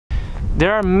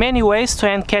There are many ways to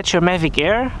hand catch your Mavic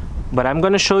Air, but I'm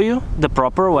gonna show you the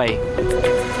proper way.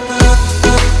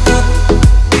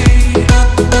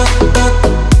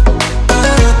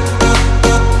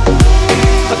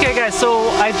 Okay guys, so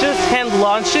I just hand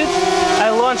launched it.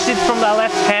 I launched it from the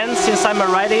left hand. Since I'm a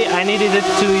righty, I needed it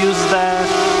to use the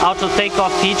auto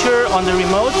takeoff feature on the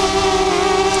remote.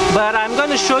 But I'm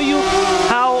gonna show you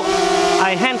how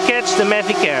I hand catch the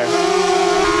Mavic Air.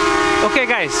 Okay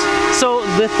guys, so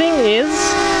the thing is,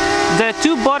 the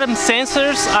two bottom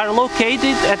sensors are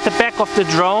located at the back of the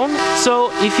drone, so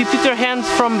if you put your hand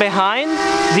from behind,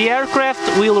 the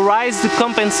aircraft will rise to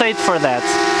compensate for that.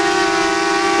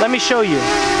 Let me show you.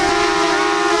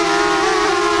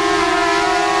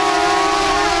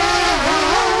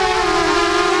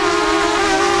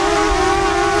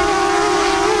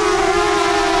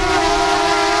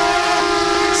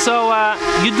 So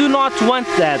you do not want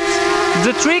that.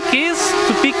 The trick is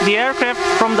to pick the aircraft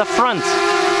from the front.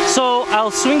 So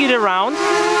I'll swing it around.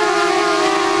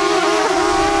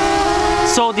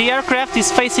 So the aircraft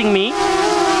is facing me.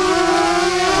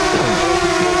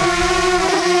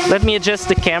 Let me adjust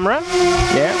the camera.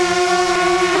 Yeah.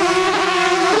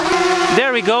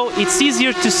 There we go. It's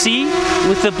easier to see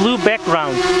with the blue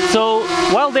background. So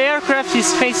while the aircraft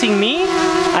is facing me,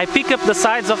 I pick up the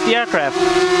sides of the aircraft.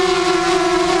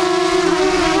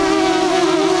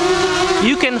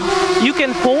 You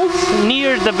can hold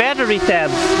near the battery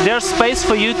tabs. There's space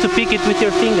for you to pick it with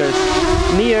your fingers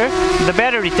near the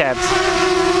battery tabs.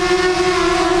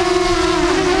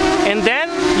 And then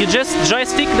you just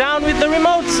joystick down with the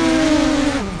remote.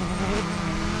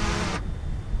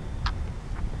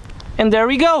 And there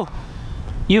we go.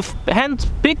 You've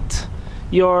hand-picked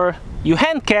you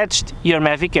hand-catched your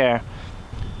Mavic Air.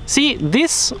 See,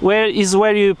 this is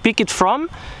where you pick it from,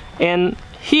 and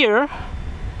here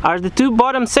are the two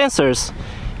bottom sensors.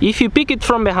 If you pick it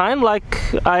from behind, like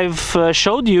I've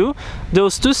showed you,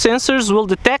 those two sensors will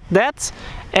detect that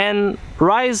and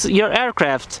rise your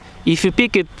aircraft. If you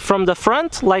pick it from the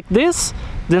front, like this,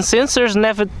 the sensors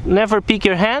never pick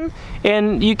your hand,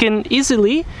 and you can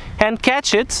easily hand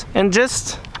catch it and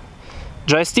just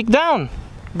joystick down.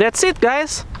 That's it,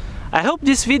 guys. I hope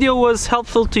this video was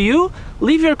helpful to you.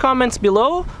 Leave your comments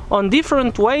below on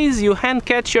different ways you hand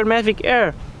catch your Mavic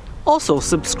Air. Also,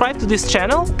 subscribe to this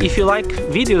channel if you like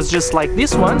videos just like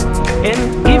this one,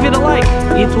 and give it a like.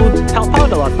 It would help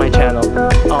out a lot my channel.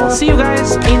 I'll see you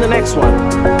guys in the next one.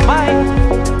 Bye!